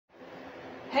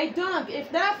Hey Dunc,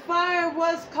 if that fire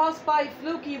was caused by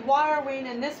fluky wiring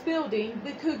in this building,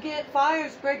 we could get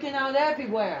fires breaking out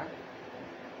everywhere.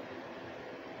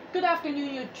 Good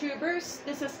afternoon, YouTubers.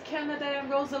 This is Canada and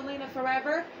Rosalina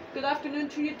Forever. Good afternoon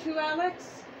to you too,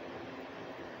 Alex.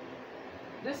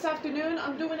 This afternoon,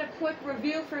 I'm doing a quick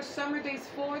review for Summer Days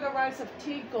 4, The Rise of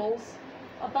Tinkles,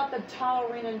 about the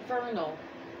Towering Inferno.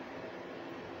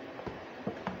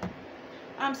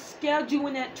 I'm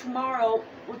scheduling it tomorrow,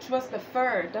 which was the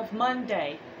 3rd of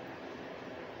Monday.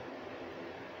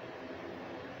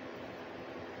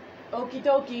 Okie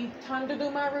dokie, time to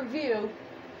do my review.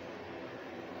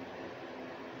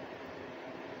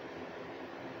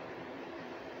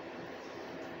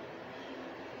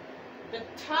 The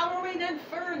Towering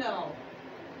Inferno.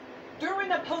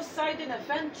 During a Poseidon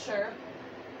adventure,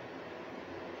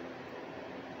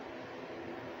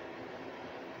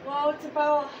 well, it's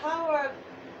about how a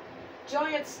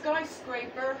giant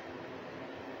skyscraper,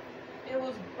 it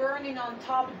was burning on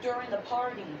top during the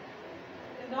party.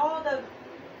 And all the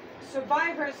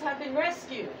survivors have been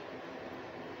rescued.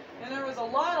 And there was a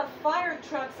lot of fire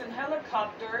trucks and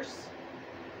helicopters.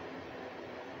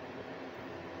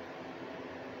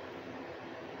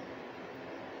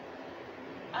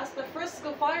 As the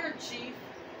Frisco fire chief,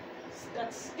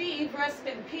 that Steve, rest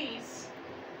in peace,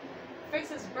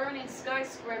 fixes burning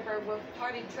skyscraper with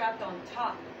party trapped on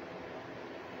top.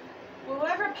 Will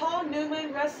ever Paul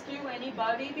Newman rescue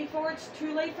anybody before it's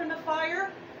too late from the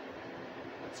fire?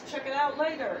 Let's check it out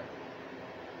later.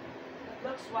 That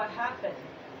looks what happened.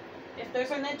 If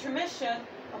there's an intermission,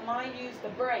 I might use the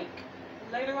break.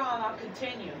 Later on, I'll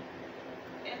continue.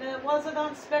 And it wasn't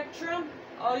on Spectrum,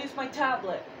 I'll use my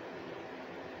tablet.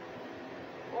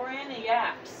 Or any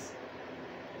apps.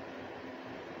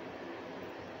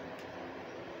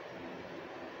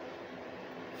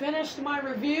 Finished my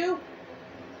review.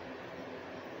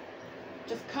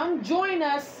 Just come join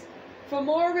us for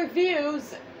more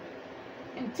reviews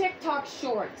and TikTok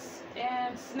shorts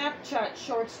and Snapchat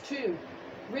shorts too.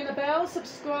 Ring a bell,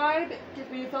 subscribe,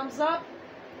 give me a thumbs up,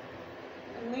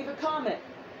 and leave a comment.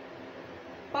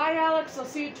 Bye Alex, I'll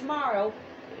see you tomorrow.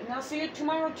 And I'll see you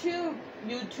tomorrow too,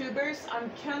 YouTubers.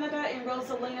 I'm Canada and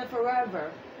Rosalina Forever.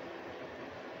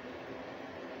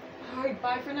 Alright,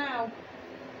 bye for now.